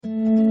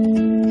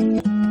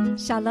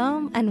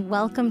Shalom, and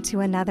welcome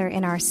to another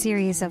in our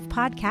series of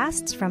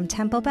podcasts from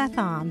Temple Beth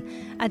Am,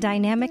 a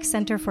dynamic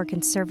center for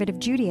conservative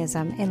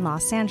Judaism in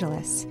Los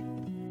Angeles.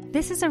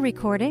 This is a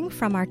recording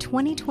from our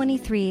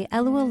 2023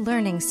 Elul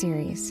Learning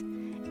Series,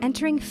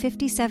 entering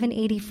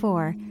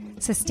 5784,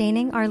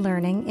 Sustaining Our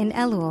Learning in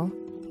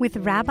Elul, with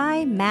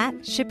Rabbi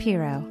Matt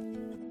Shapiro.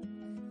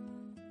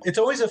 It's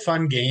always a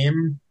fun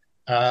game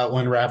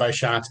when Rabbi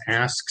Schatz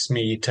asks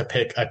me to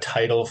pick a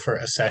title for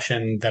a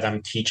session that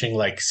I'm teaching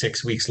like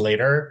 6 weeks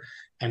later,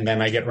 and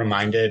then I get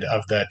reminded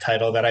of the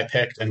title that I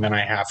picked, and then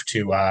I have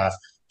to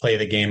play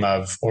the game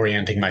of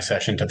orienting my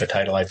session to the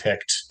title I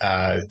picked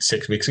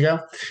 6 weeks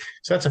ago.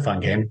 So that's a fun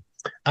game.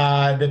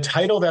 The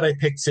title that I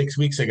picked 6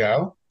 weeks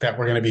ago that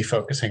we're going to be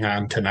focusing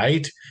on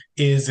tonight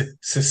is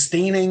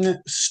Sustaining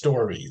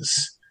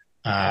Stories,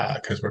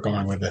 because we're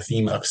going with the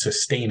theme of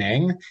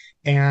sustaining,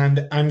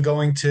 and I'm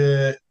going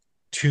to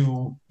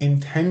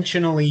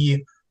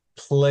intentionally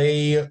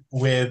play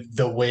with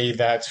the way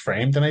that's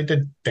framed. And I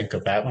did think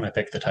of that when I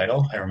picked the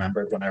title. I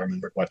remembered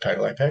what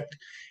title I picked.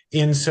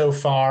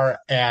 Insofar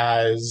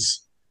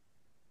as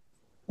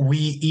we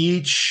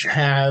each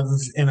have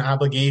an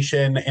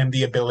obligation and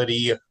the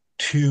ability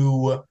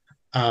to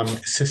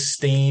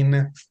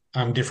sustain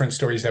different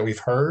stories that we've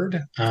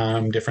heard,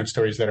 different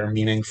stories that are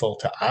meaningful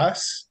to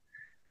us.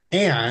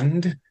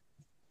 And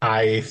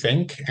I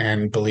think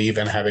and believe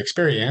and have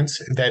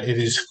experienced that it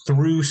is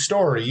through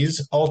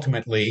stories,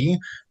 ultimately,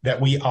 that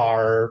we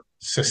are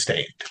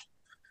sustained.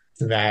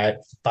 That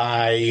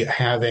by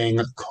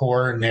having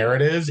core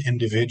narratives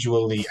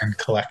individually and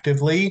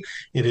collectively,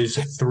 it is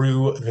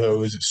through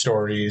those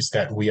stories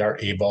that we are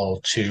able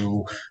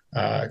to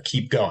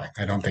keep going.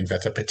 I don't think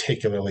that's a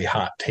particularly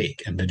hot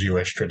take in the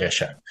Jewish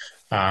tradition.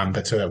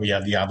 But so that we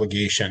have the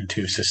obligation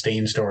to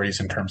sustain stories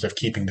in terms of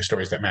keeping the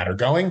stories that matter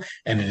going,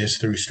 and it is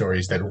through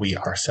stories that we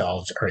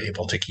ourselves are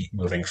able to keep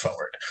moving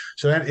forward.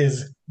 So that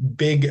is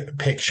big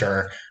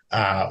picture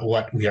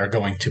what we are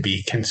going to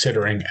be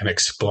considering and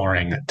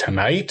exploring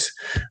tonight.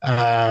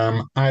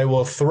 I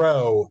will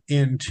throw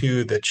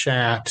into the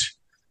chat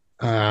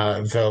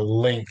the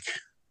link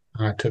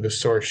to the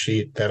source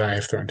sheet that I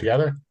have thrown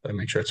together. Let me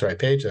make sure it's the right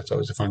page. That's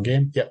always a fun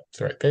game. Yep, it's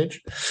the right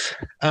page.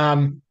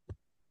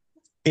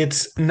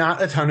 It's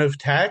not a ton of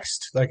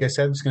text. Like I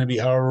said, it's going to be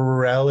a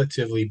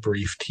relatively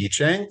brief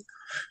teaching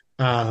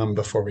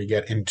before we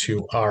get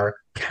into our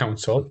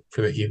counsel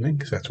for the evening,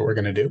 because that's what we're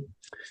going to do.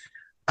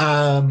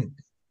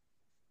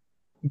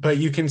 But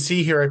you can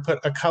see here, I put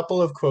a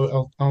couple of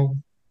quotes.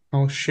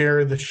 I'll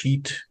share the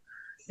sheet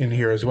in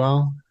here as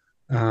well,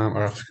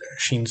 or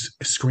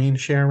screen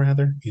share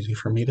rather, easy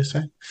for me to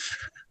say.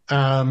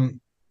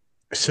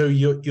 So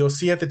you'll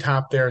see at the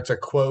top there, it's a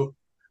quote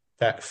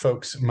that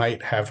folks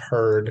might have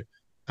heard.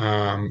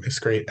 This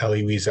great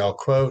Elie Wiesel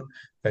quote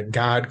that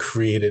God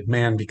created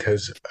man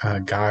because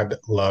God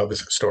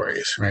loves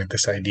stories, right?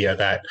 This idea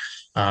that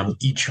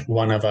each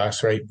one of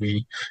us, right,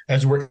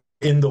 as we're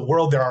in the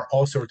world, there are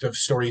all sorts of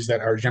stories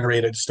that are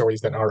generated, stories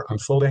that are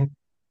unfolding.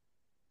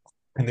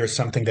 And there's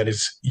something that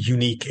is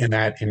unique in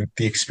that, in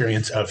the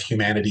experience of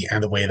humanity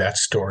and the way that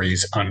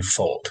stories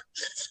unfold.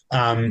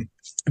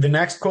 The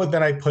next quote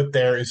that I put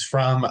there is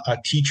from a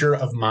teacher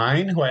of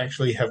mine who I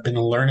actually have been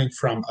learning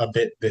from a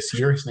bit this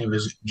year. His name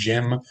is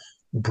Jim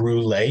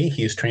Brule.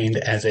 He is trained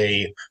as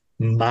a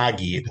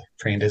Maggid,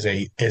 trained as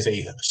a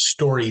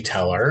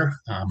storyteller.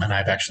 And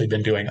I've actually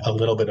been doing a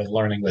little bit of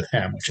learning with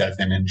him, which I've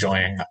been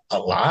enjoying a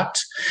lot.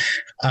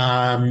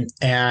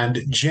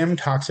 And Jim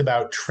talks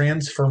about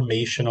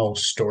transformational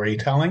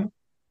storytelling.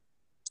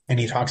 And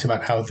he talks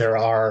about how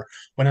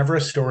whenever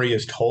a story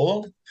is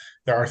told,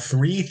 there are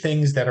three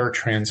things that are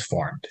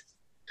transformed: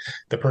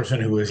 the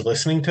person who is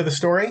listening to the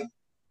story,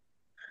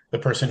 the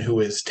person who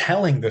is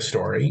telling the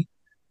story,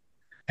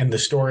 and the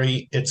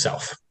story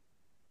itself.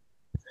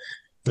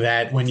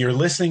 That when you're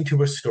listening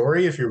to a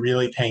story, if you're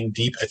really paying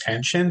deep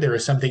attention, there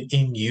is something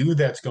in you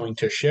that's going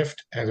to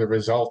shift as a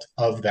result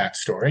of that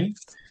story.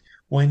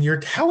 When you're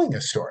telling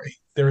a story,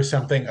 there is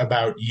something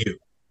about you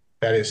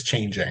that is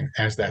changing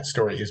as that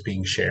story is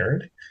being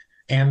shared.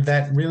 And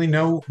that really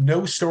no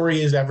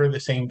story is ever the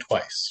same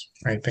twice,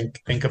 right?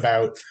 Think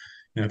about,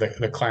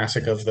 the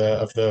classic of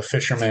the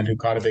fisherman who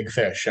caught a big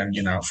fish, and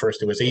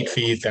first it was 8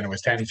 feet, then it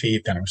was 10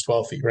 feet, then it was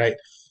 12 feet, right?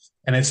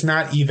 And it's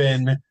not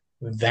even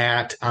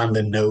that on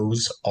the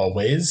nose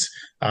always.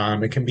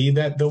 It can be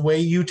that the way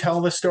you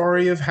tell the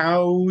story of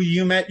how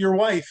you met your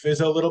wife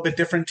is a little bit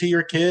different to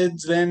your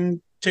kids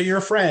than to your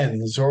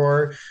friends,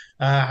 or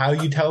how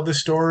you tell the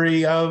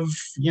story of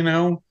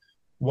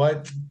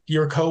what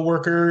your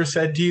coworker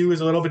said to you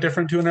is a little bit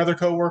different to another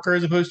coworker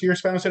as opposed to your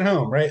spouse at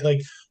home, right? Like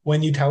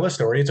when you tell a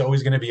story, it's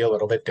always going to be a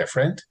little bit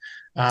different.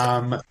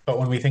 But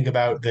when we think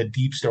about the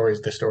deep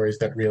stories, the stories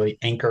that really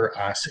anchor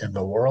us in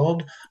the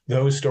world,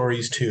 those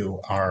stories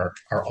too are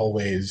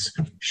always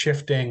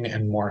shifting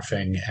and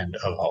morphing and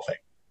evolving.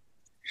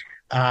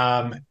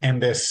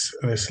 And this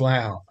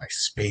my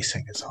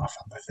spacing is off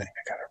on the thing.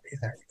 I gotta read.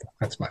 There you go.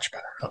 That's much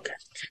better. Okay.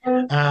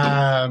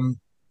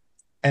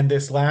 And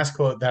this last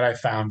quote that I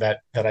found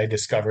that I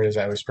discovered as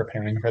I was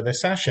preparing for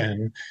this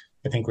session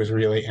I think was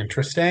really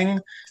interesting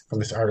from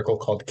this article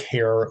called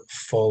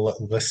Careful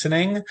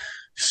Listening.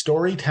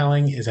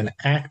 Storytelling is an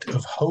act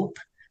of hope,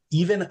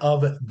 even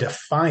of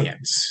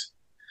defiance,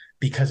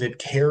 because it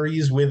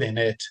carries within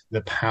it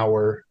the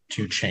power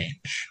to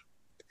change.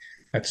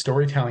 That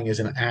storytelling is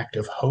an act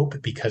of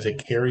hope because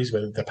it carries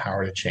with it the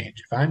power to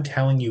change. If I'm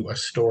telling you a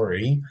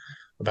story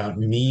about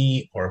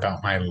me or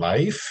about my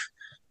life,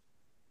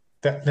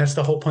 that's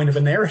the whole point of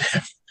a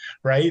narrative,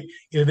 right?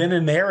 Within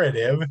a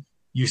narrative,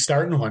 you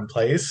start in one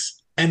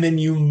place and then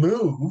you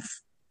move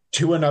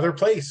to another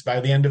place by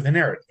the end of the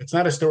narrative. It's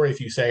not a story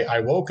if you say, I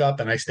woke up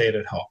and I stayed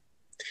at home.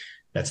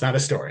 That's not a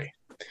story.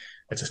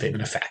 That's a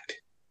statement of fact,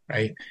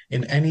 right?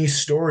 In any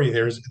story,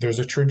 there's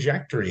a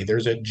trajectory,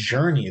 there's a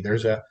journey,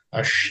 there's a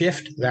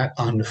shift that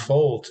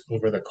unfolds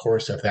over the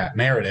course of that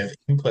narrative.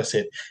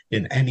 Implicit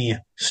in any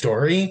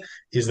story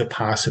is the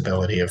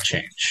possibility of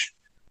change.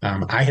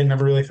 I had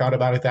never really thought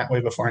about it that way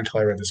before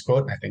until I read this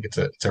quote, and I think it's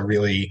a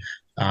really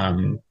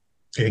I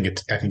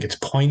think it's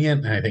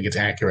poignant, and I think it's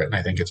accurate, and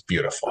I think it's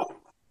beautiful.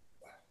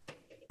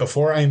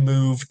 Before I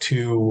move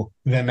to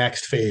the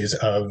next phase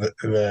of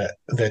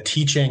the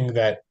teaching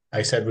that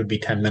I said would be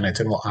 10 minutes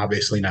and will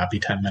obviously not be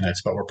 10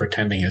 minutes, but we're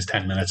pretending is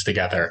 10 minutes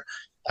together.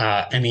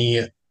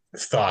 Any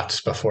thoughts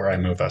before I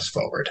move us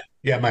forward?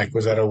 Yeah, Mike,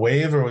 was that a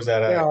wave or was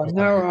that a... Yeah,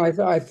 no,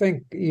 I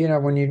think,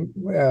 when you,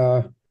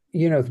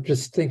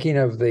 just thinking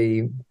of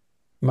the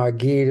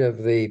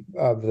Magid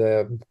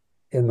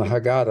in the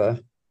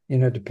Haggadah,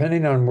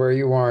 depending on where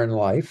you are in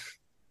life,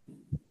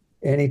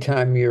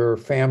 anytime your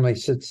family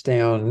sits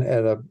down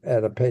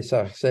at a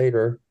Pesach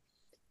Seder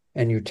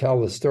and you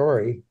tell the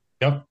story,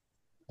 yep,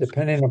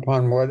 depending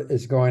upon what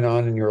is going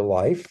on in your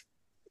life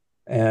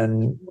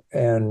and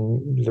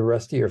the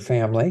rest of your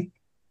family,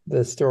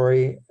 the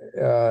story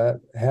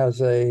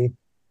has a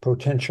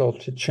potential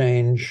to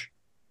change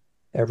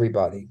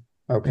everybody.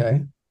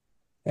 Okay.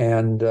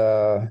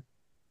 Mm-hmm.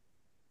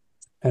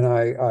 And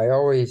I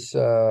always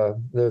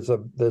there's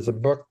a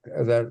book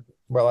that,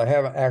 well, I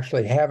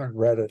haven't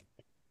read it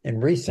in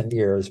recent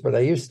years, but I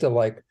used to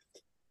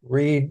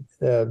read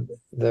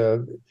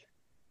the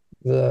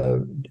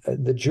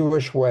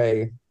Jewish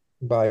Way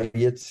by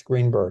Yitz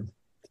Greenberg,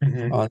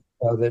 mm-hmm. on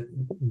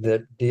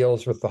that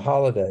deals with the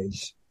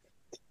holidays,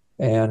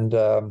 and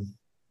I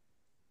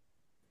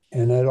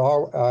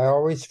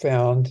always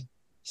found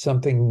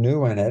something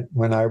new in it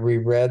when I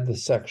reread the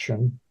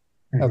section,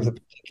 mm-hmm. of the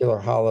particular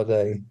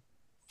holiday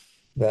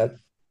that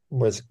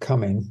was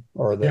coming,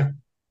 or that,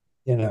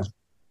 yeah.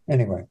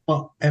 Anyway.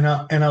 Well, and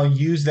I'll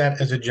use that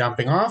as a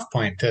jumping off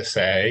point to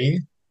say,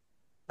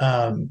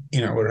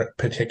 we're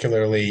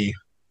particularly,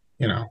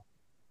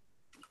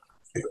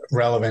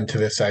 relevant to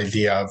this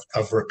idea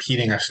of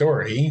repeating a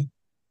story.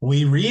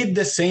 We read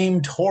the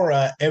same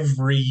Torah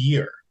every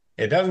year.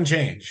 It doesn't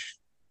change.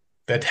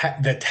 The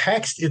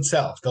text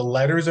itself, the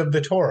letters of the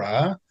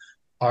Torah,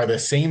 are the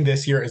same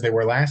this year as they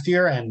were last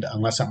year, and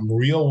unless something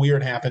real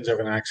weird happens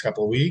over the next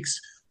couple of weeks,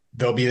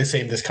 they'll be the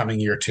same this coming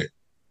year too.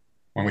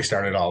 When we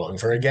start it all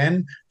over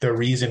again, the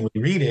reason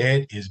we read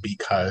it is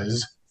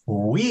because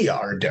we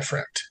are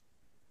different.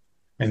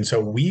 And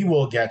so we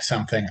will get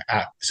something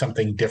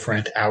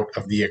different out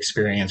of the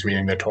experience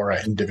reading the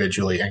Torah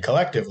individually and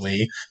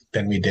collectively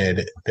than we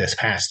did this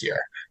past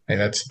year. And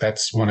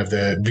that's one of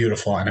the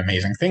beautiful and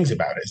amazing things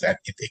about it, is that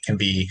it can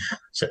be,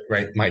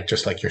 right, Mike,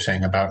 just like you're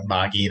saying about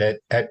Magid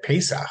at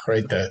Pesach,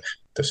 right?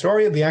 The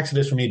story of the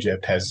Exodus from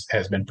Egypt has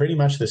been pretty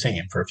much the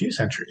same for a few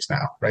centuries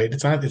now, right?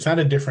 It's not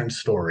a different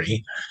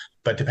story,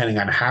 but depending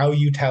on how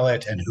you tell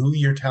it and who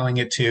you're telling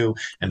it to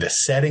and the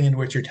setting in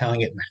which you're telling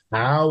it and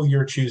how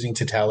you're choosing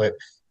to tell it,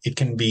 it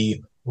can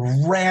be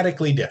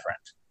radically different.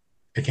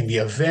 It can be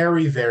a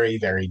very, very,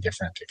 very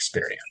different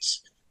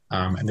experience.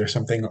 And there's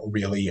something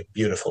really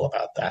beautiful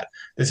about that.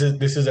 This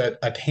is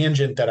a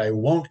tangent that I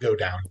won't go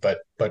down, but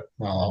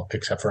well,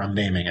 except for I'm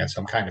naming it, so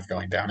I'm kind of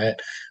going down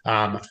it.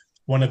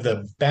 One of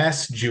the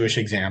best Jewish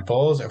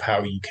examples of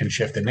how you can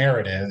shift the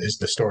narrative is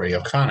the story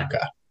of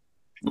Hanukkah.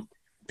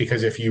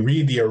 Because if you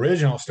read the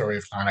original story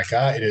of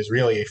Hanukkah, it is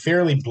really a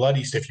fairly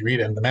bloody, if you read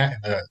it in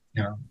the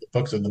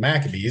books of the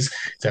Maccabees,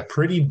 it's a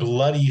pretty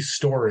bloody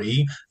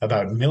story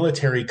about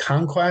military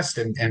conquest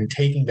and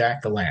taking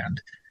back the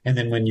land. And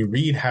then when you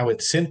read how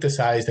it's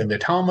synthesized in the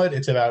Talmud,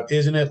 it's about,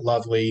 isn't it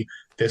lovely,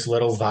 this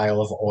little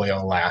vial of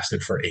oil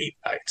lasted for 8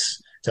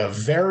 nights. It's a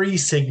very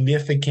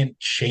significant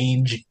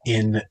change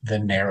in the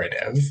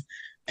narrative,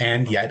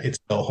 and yet it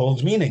still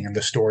holds meaning and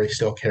the story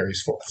still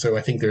carries forth. So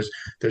I think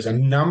there's a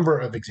number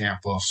of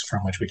examples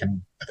from which we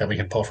can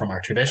pull from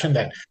our tradition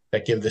that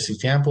give this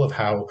example of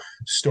how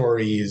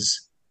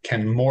stories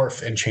can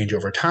morph and change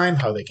over time,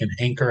 how they can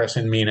anchor us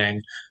in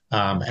meaning,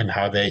 and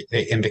how they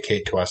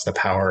indicate to us the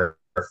power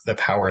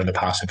and the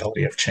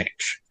possibility of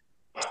change.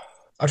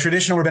 A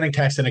traditional rabbinic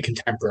text and a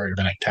contemporary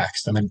rabbinic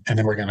text, and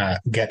then we're going to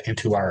get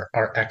into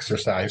our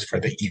exercise for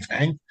the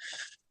evening.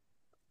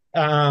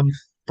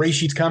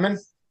 Breshit's coming,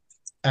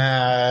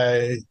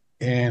 and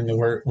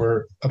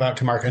we're about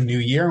to mark a new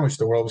year in which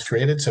the world was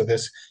created. So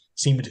this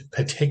seemed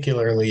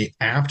particularly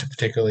apt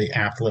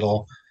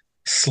little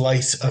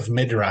slice of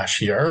midrash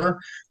here.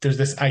 There's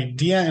this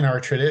idea in our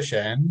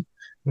tradition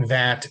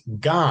that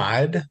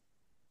God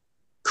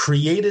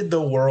created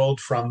the world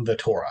from the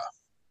Torah.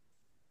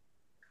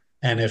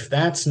 And if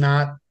that's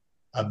not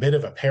a bit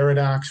of a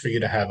paradox for you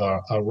to have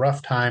a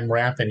rough time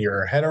wrapping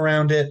your head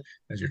around it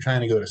as you're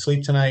trying to go to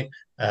sleep tonight,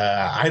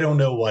 I don't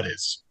know what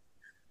is,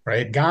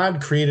 right?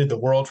 God created the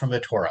world from the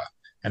Torah,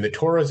 and the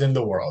Torah is in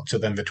the world. So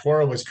then the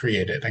Torah was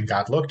created, and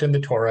God looked in the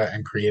Torah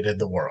and created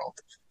the world.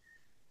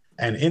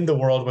 And in the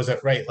world was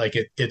it right? Like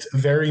it's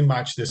very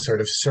much this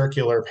sort of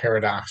circular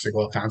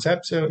paradoxical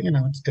concept. So,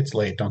 it's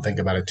late. Don't think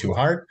about it too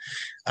hard.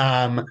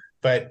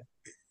 But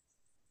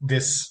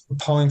this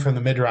pulling from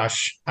the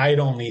Midrash, I'd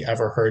only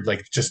ever heard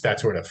like just that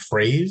sort of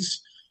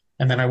phrase.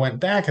 And then I went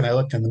back and I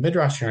looked in the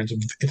Midrash here, and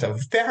it's a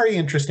very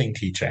interesting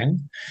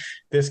teaching.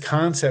 This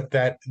concept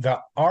that the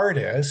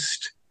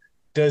artist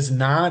does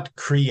not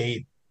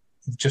create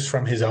just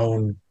from his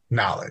own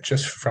knowledge,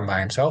 just from by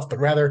himself, but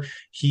rather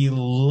he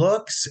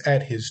looks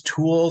at his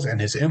tools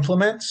and his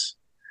implements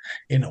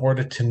in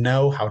order to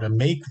know how to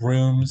make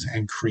rooms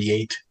and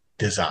create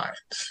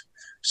designs.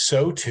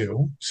 So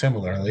too,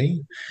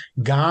 similarly,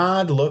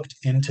 God looked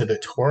into the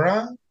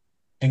Torah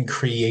and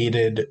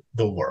created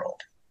the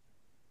world.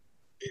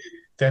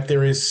 That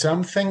there is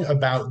something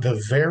about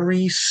the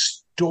very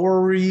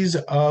stories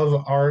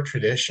of our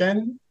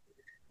tradition,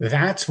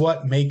 that's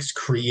what makes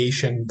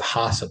creation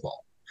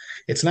possible.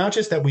 It's not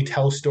just that we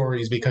tell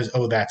stories because,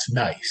 oh, that's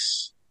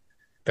nice.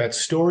 That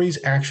stories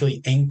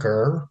actually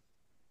anchor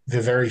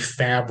the very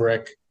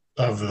fabric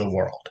of the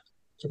world.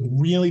 It's a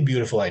really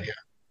beautiful idea.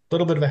 A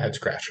little bit of a head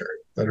scratcher,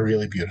 but a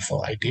really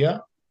beautiful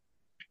idea.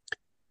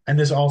 And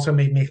this also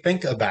made me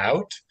think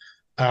about,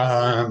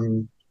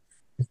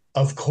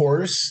 of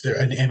course,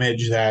 an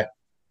image that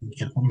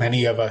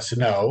many of us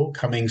know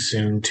coming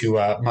soon to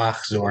a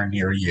Machzor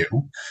near you.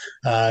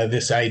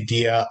 This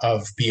idea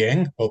of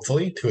being,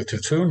 hopefully,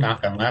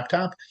 knock on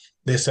laptop,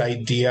 this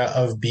idea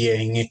of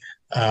being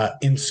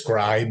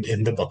inscribed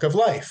in the book of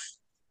life,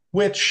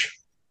 which,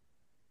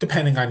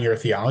 depending on your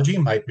theology,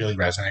 might really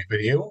resonate with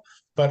you,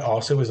 but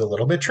also is a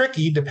little bit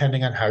tricky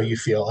depending on how you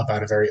feel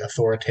about a very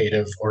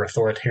authoritative or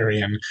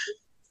authoritarian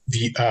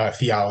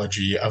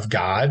theology of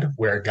God,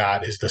 where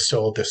God is the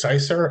sole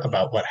decisor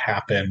about what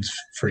happens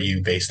for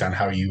you based on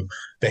how you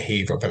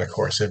behave over the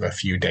course of a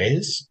few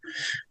days.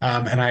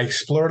 And I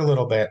explored a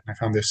little bit. I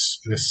found this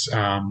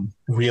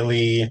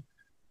really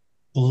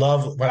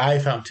what I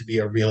found to be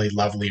a really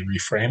lovely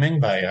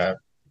reframing by a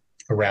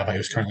rabbi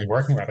who's currently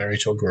working, Rabbi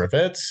Rachel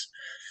Gurovitz.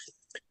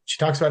 She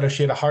talks about how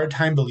she had a hard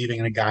time believing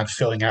in a God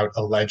filling out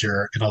a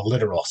ledger in a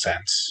literal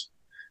sense,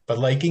 but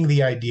liking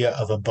the idea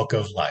of a book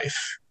of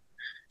life.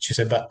 She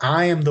said, but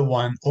I am the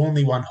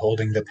only one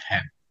holding the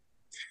pen.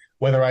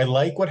 Whether I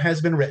like what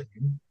has been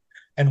written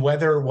and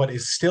whether what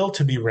is still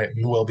to be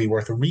written will be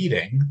worth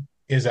reading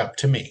is up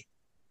to me.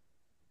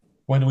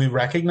 When we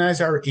recognize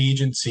our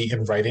agency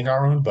in writing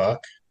our own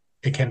book,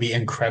 it can be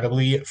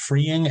incredibly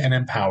freeing and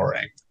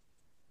empowering.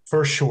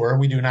 For sure,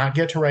 we do not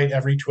get to write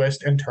every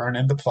twist and turn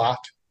in the plot.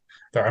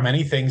 There are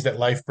many things that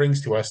life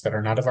brings to us that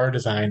are not of our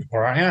design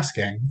or our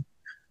asking,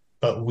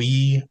 but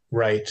we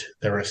write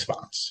the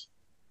response.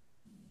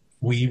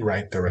 We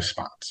write the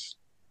response.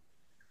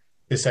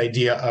 This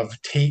idea of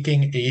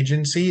taking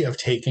agency, of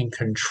taking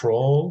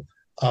control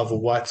of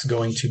what's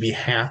going to be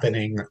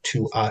happening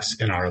to us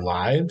in our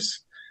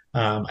lives.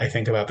 I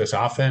think about this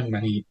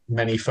often.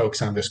 Many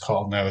folks on this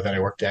call know that I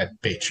worked at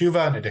Beit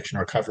Tshuva, an addiction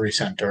recovery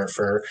center,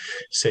 for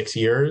 6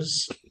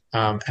 years.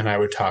 And I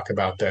would talk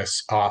about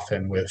this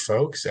often with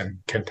folks, and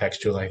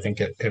contextually, I think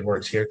it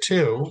works here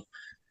too.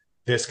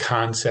 This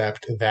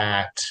concept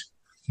that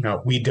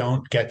we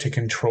don't get to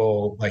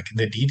control like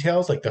the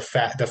details, like the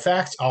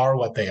facts are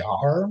what they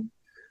are,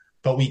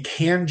 but we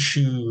can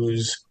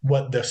choose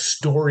what the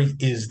story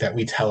is that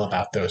we tell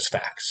about those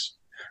facts,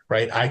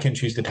 right? I can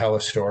choose to tell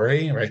a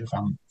story, right?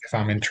 If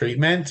I'm in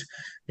treatment,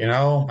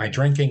 my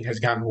drinking has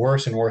gotten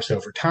worse and worse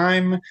over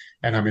time,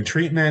 and I'm in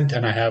treatment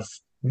and I have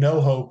no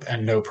hope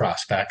and no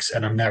prospects,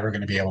 and I'm never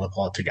going to be able to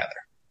pull it together.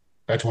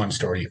 That's one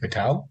story you could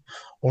tell.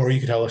 Or you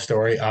could tell a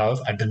story of,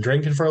 I've been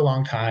drinking for a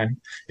long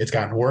time, it's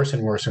gotten worse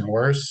and worse and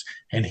worse,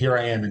 and here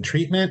I am in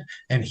treatment,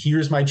 and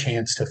here's my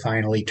chance to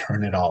finally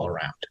turn it all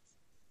around.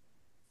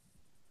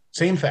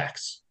 Same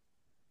facts.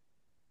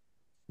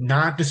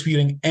 Not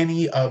disputing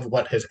any of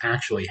what has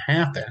actually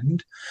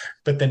happened,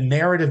 but the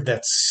narrative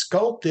that's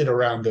sculpted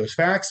around those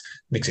facts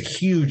makes a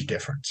huge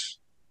difference.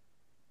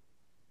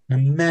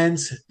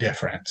 Immense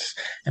difference.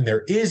 And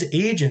there is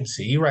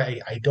agency,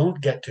 right? I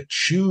don't get to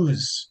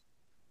choose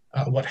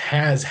what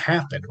has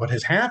happened. What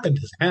has happened,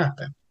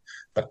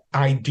 but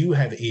I do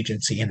have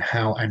agency in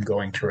how I'm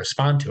going to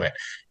respond to it.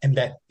 And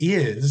that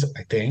is,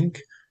 I think,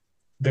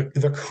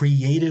 the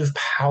creative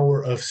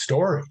power of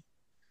story.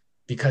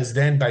 Because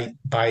then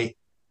by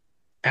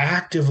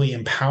actively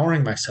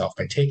empowering myself,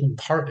 by taking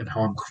part in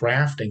how I'm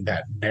crafting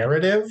that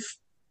narrative,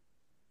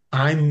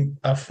 I'm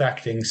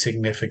affecting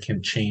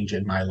significant change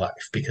in my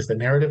life, because the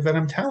narrative that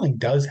I'm telling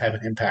does have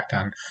an impact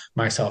on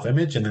my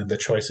self-image and then the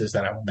choices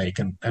that I will make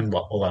and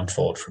what will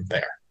unfold from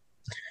there.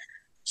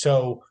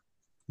 So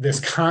this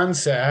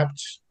concept,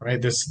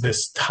 right,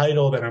 this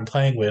title that I'm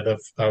playing with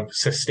of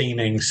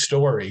sustaining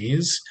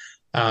stories,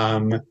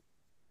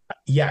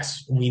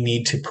 yes, we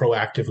need to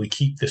proactively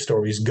keep the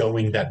stories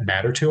going that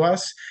matter to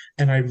us.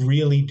 And I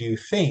really do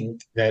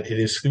think that it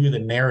is through the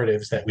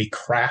narratives that we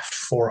craft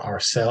for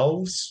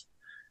ourselves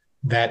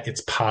that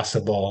it's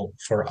possible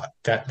for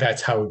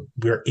that's how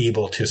we're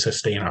able to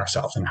sustain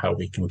ourselves and how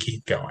we can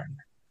keep going.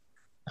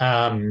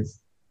 I'll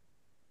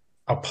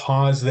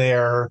pause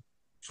there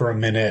for a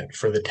minute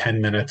for the 10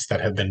 minutes that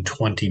have been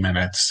 20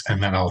 minutes,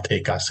 and then I'll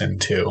take us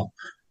into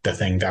the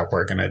thing that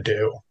we're going to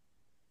do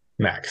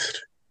next.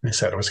 I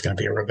said it was going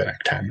to be a rabbinic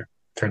 10.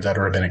 Turns out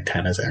a rabbinic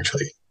 10 is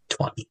actually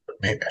 20.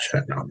 Maybe I should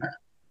have known that.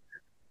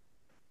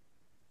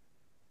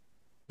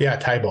 Yeah,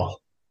 Tybal.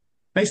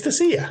 Nice to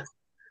see you.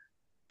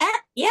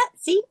 Yeah,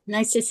 see?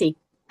 Nice to see.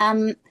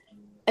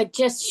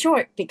 Just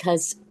short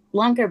because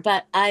longer,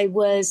 but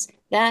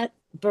that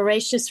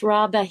Bereshis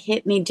Rabbah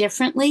hit me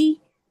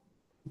differently.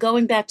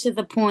 Going back to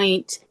the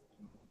point,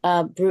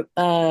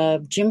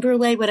 Jim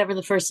Brule, whatever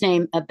the first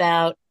name,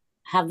 about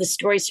how the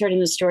story's heard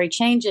and the story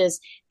changes,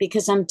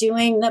 because I'm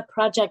doing the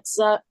Project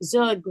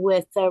Zug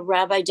with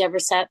Rabbi Deborah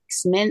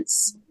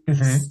Sachs-Mintz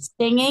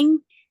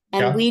singing,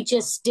 and we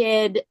just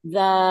did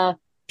the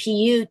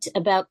piyut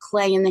about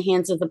clay in the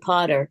hands of the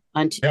potter.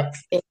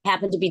 It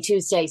happened to be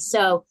Tuesday.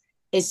 So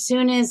as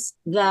soon as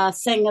the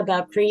thing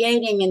about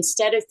creating,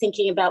 instead of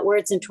thinking about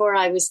words in Torah,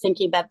 I was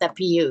thinking about that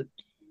piyut,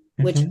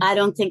 which I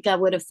don't think I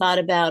would have thought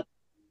about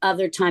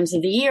other times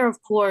of the year,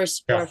 of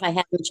course, or if I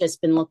hadn't just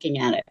been looking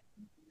at it.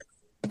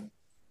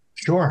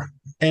 Sure.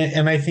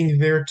 And I think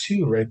there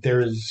too, right?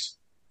 There's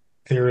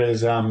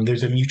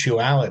a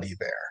mutuality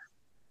there,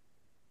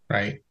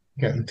 right?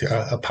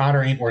 A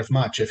potter ain't worth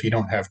much if you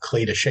don't have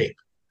clay to shape.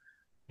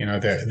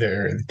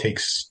 There it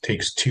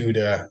takes two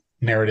to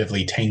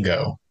narratively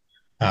tango,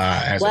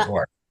 as it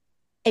were.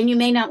 And you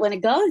may not want to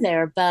go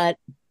there, but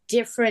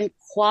different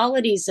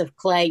qualities of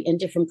clay in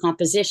different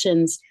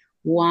compositions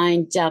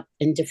wind up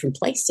in different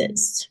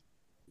places.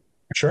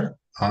 Sure.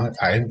 I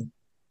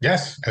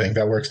think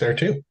that works there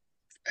too.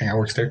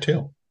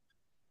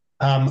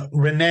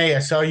 Renee, I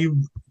saw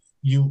you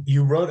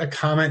wrote a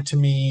comment to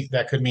me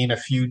that could mean a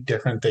few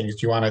different things.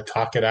 Do you want to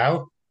talk it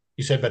out?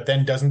 You said, but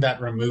then doesn't that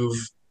remove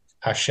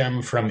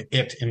Hashem from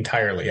it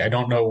entirely? I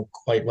don't know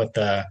quite what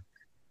the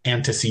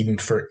antecedent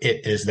for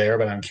it is there,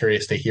 but I'm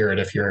curious to hear it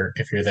if you're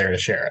there to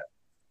share it.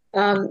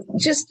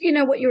 Just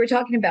what you were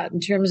talking about in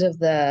terms of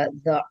the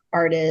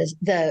artist,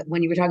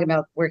 when you were talking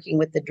about working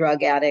with the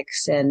drug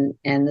addicts and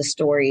the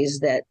stories,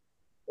 that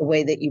the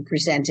way that you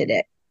presented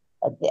it,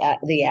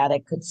 the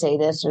addict could say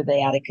this or the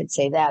addict could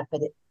say that,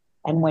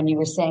 and when you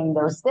were saying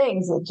those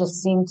things, it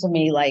just seemed to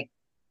me like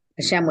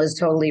Hashem was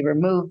totally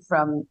removed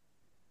from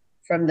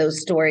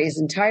those stories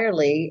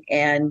entirely,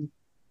 and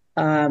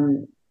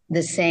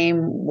the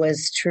same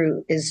is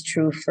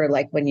true for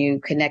like when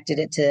you connected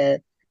it to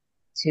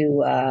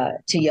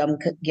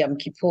Yom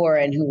Kippur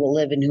and who will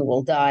live and who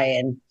will die,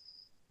 and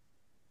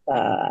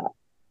I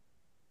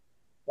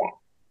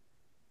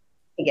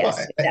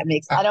guess that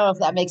makes. I don't know if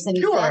that makes any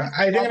sense. Sure,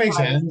 I think it makes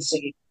sense.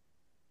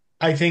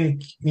 I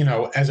think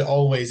as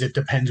always, it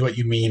depends what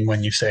you mean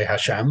when you say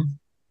Hashem,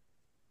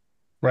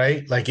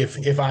 right? Like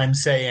if I'm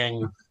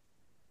saying,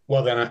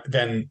 well,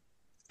 then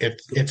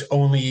it's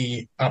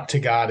only up to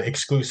God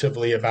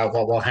exclusively about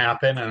what will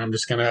happen, and I'm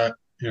just gonna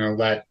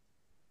let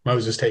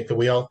Moses take the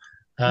wheel,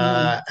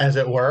 as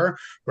it were,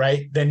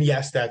 right? Then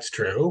yes, that's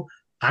true.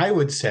 I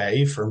would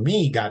say for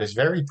me, God is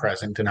very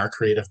present in our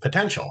creative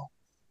potential.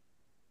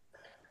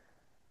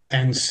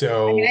 And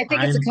so I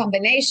think it's a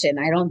combination.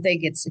 I don't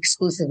think it's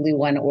exclusively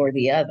one or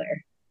the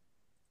other.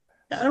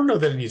 I don't know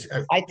that it needs.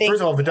 I think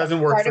first of all, if it doesn't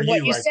work part for of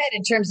what you said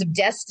in terms of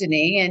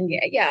destiny, and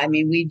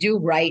we do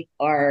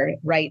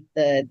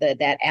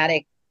that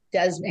addict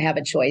does have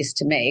a choice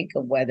to make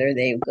of whether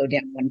they go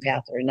down one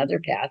path or another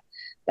path.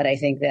 But I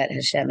think that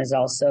Hashem is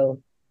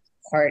also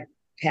partly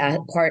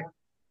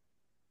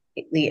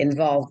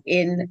involved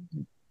in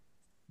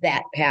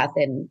that path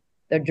and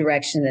the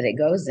direction that it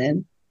goes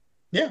in.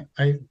 Yeah,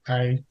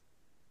 I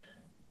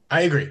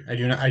agree. I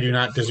do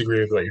not disagree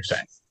with what you're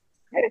saying.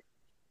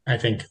 I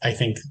think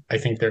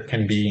there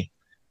can be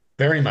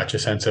very much a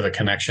sense of a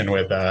connection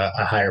with a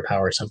higher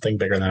power, something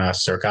bigger than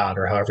us, or God,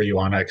 or however you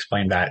want to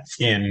explain that,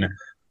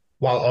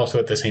 while also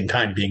at the same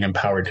time being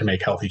empowered to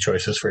make healthy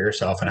choices for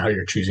yourself and how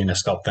you're choosing to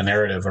sculpt the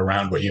narrative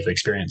around what you've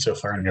experienced so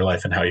far in your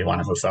life and how you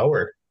want to move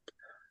forward.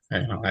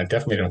 I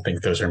definitely don't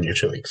think those are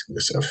mutually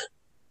exclusive.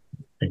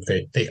 I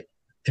think they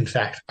in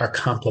fact are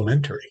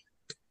complementary,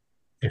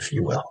 if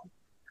you will.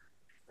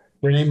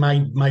 Renee,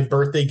 my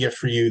birthday gift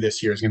for you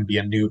this year is going to be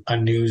a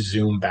new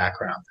Zoom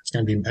background. That's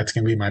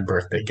going to be my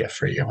birthday gift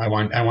for you. I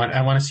want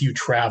to see you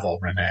travel,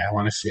 Renee. I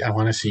want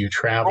to see you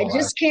travel. I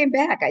just came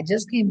back.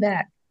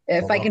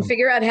 If I can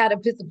figure out how to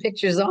put the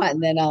pictures on,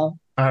 then I'll.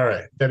 All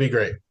right, that'd be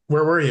great.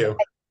 Where were you?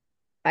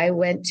 I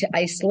went to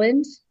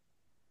Iceland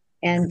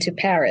and to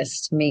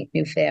Paris to meet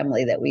new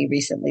family that we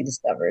recently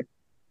discovered.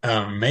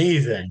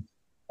 Amazing.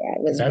 Yeah,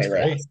 it was That's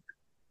really great.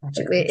 awesome.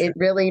 It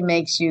really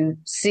makes you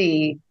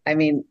see, I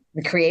mean,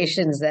 the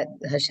creations that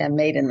Hashem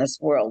made in this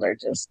world are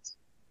just.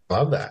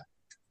 Love that.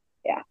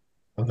 Yeah.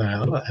 Love that. I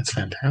love that. That's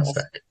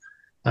fantastic.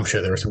 I'm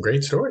sure there were some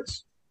great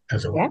stories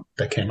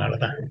that came out of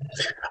that.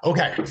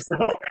 Okay.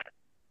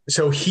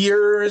 So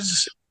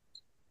here's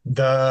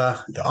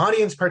the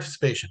audience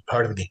participation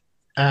part of the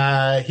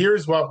game.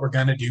 Here's what we're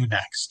going to do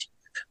next.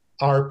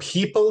 Are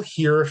people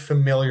here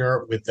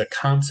familiar with the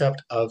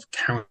concept of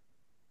counsel?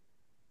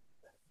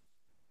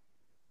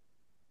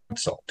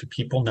 Do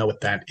people know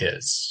what that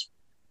is?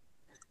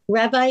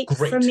 Rabbi,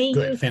 Great. for me,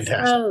 Good.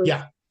 Fantastic. Froze.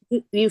 Yeah.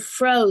 You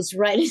froze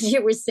right as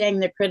you were saying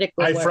the critical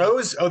word. I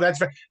froze? Oh,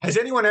 that's right. Has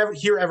anyone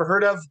ever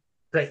heard of?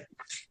 Great.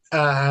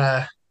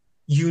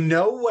 You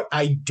know what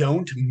I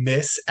don't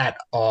miss at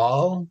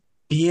all?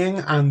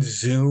 Being on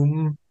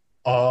Zoom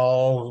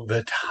all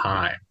the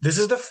time. This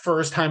is the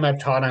first time I've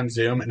taught on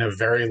Zoom in a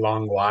very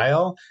long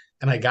while.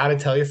 And I got to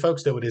tell you,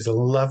 folks, though, it is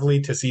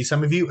lovely to see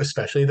some of you,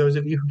 especially those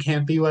of you who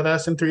can't be with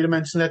us in 3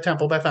 dimensions at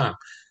Temple Beth Am.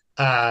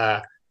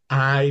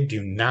 I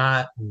do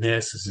not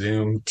miss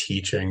Zoom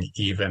teaching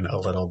even a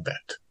little bit,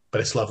 but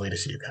it's lovely to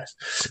see you guys.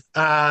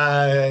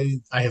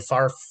 I have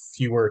far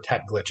fewer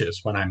tech glitches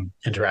when I'm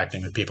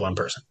interacting with people in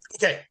person.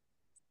 Okay.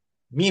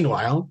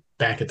 Meanwhile,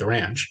 back at the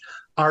ranch,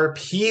 are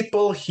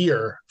people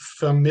here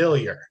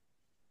familiar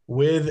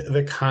with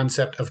the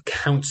concept of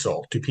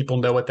counsel? Do people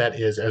know what that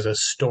is as a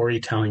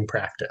storytelling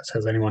practice?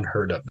 Has anyone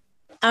heard of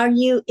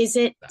it? Is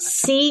it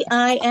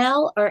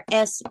CIL or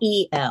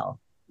SEL?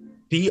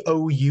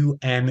 COUNCIL,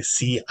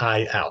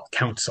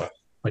 council,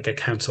 like a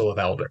council of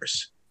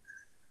elders.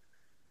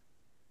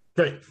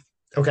 Great.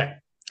 Okay.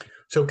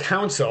 So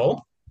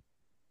counsel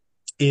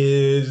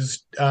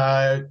is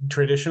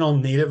traditional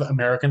Native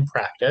American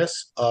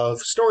practice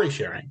of story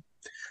sharing.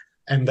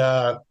 And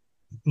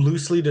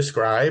loosely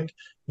described,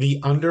 the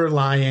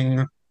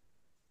underlying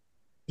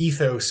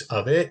ethos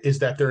of it is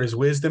that there is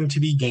wisdom to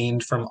be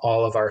gained from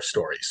all of our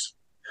stories.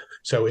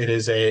 So it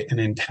is an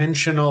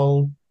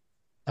intentional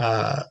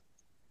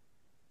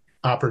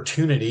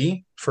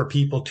opportunity for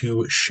people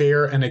to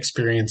share and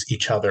experience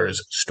each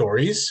other's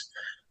stories.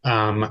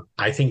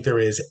 I think there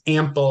is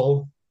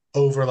ample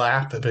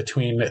overlap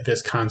between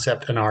this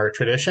concept and our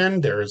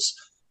tradition. There's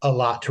a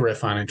lot to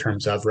riff on in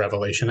terms of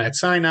revelation at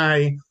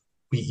Sinai.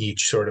 We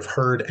each sort of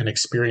heard and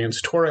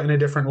experienced Torah in a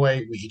different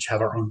way. We each have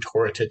our own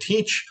Torah to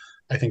teach.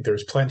 I think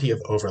there's plenty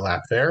of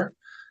overlap there.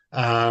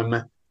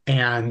 And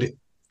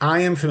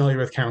I am familiar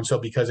with counsel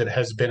because it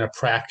has been a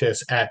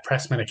practice at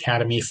Pressman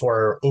Academy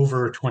for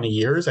over 20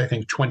 years, I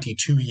think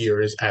 22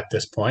 years at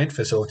this point,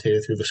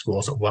 facilitated through the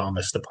school's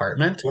wellness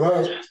department.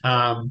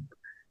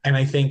 And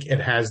I think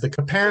it has the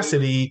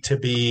capacity to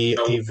be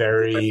a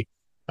very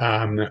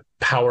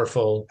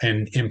powerful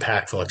and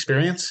impactful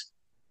experience.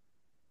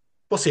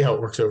 We'll see how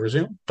it works over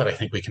Zoom, but I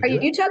think we can do it.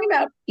 Are you talking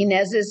about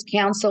Inez's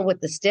counsel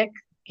with the stick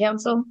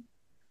counsel?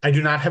 I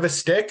do not have a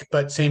stick,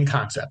 but same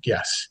concept,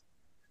 yes.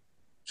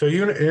 So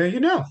you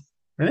know,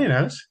 really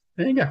knows.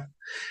 There you go.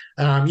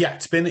 Yeah,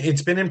 it's been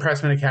in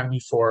Pressman Academy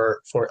for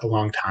a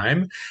long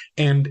time,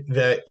 and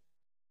the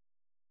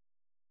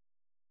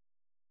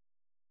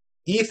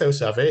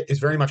ethos of it is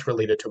very much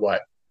related to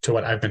what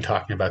I've been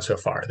talking about so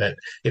far. That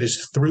it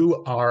is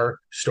through our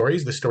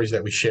stories, the stories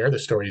that we share, the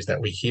stories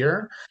that we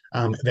hear,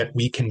 that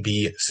we can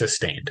be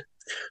sustained.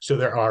 So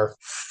there are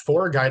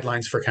 4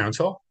 guidelines for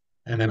counsel,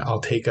 and then I'll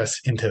take us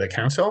into the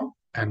counsel,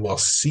 and we'll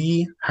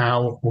see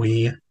how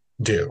we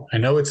do. I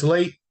know it's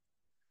late,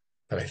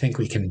 but I think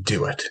we can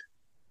do it.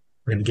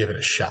 We're going to give it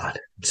a shot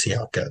and see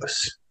how it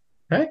goes.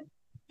 Right?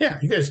 Yeah,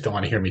 you guys don't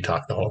want to hear me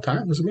talk the whole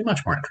time. This will be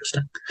much more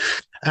interesting.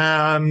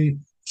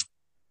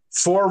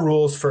 4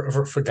 rules for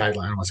guidelines. I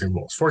don't want to say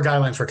rules. 4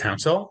 guidelines for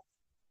counsel.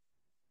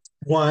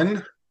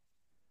 1,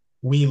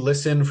 we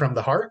listen from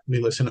the heart. We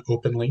listen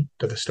openly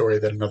to the story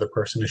that another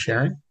person is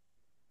sharing.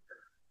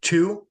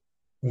 2,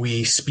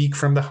 we speak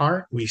from the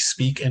heart. We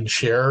speak and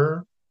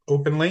share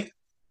openly.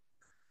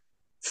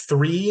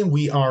 3,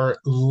 we are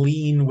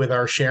lean with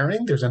our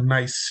sharing. There's a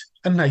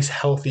nice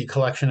healthy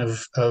collection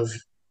of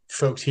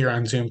folks here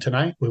on Zoom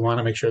tonight. We want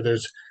to make sure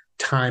there's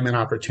time and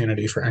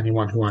opportunity for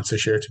anyone who wants to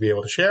share to be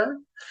able to share.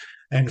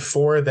 And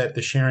 4, that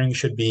the sharing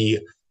should be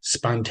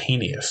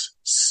spontaneous.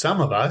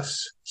 Some of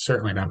us,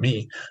 certainly not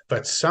me,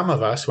 but some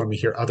of us, when we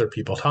hear other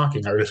people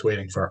talking, are just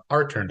waiting for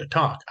our turn to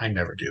talk. I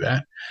never do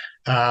that.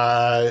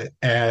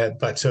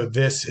 But so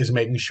this is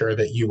making sure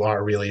that you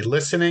are really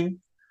listening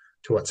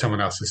to what someone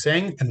else is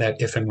saying, and that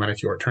if and when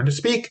it's your turn to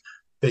speak,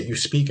 that you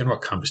speak in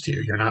what comes to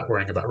you. You're not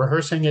worrying about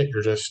rehearsing it.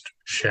 You're just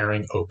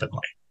sharing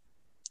openly.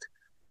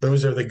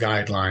 Those are the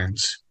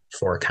guidelines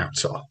for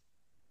counsel.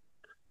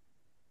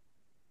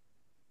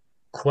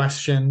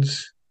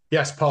 Questions?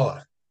 Yes,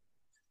 Paula.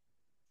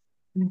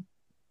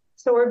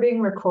 So we're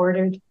being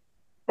recorded.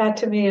 That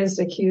to me is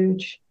a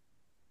huge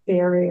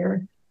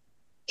barrier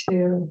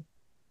to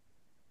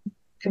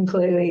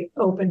completely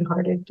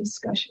open-hearted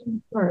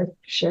discussion or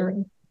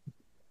sharing.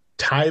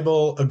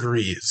 Tybal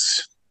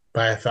agrees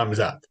by a thumbs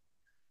up.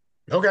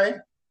 Okay,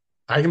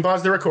 I can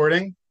pause the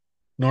recording.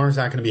 Norma's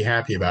not going to be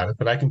happy about it,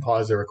 but I can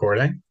pause the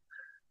recording.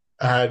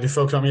 Do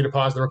folks want me to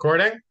pause the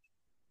recording?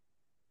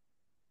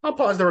 I'll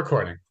pause the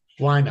recording.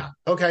 Why not?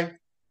 Okay.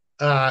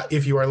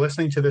 If you are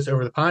listening to this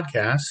over the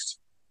podcast,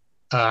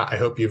 I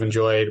hope you've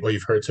enjoyed what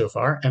you've heard so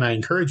far, and I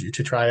encourage you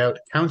to try out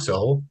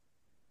Counsel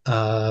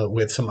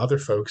with some other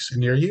folks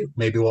near you.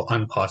 Maybe we'll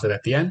unpause it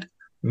at the end.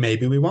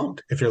 Maybe we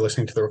won't. If you're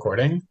listening to the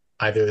recording,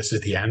 either this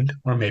is the end,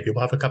 or maybe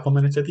we'll have a couple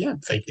minutes at the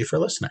end. Thank you for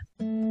listening.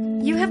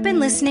 You have been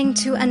listening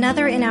to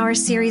another in our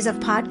series of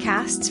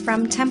podcasts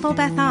from Temple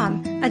Beth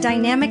Am, a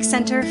dynamic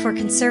center for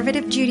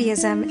conservative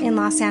Judaism in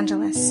Los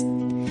Angeles.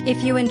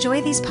 If you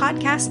enjoy these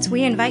podcasts,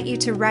 we invite you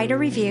to write a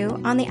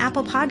review on the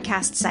Apple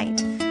Podcast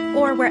site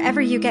or wherever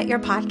you get your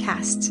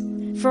podcasts.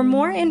 For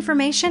more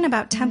information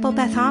about Temple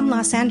Beth Am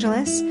Los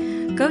Angeles,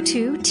 go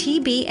to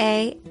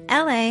tbala.org.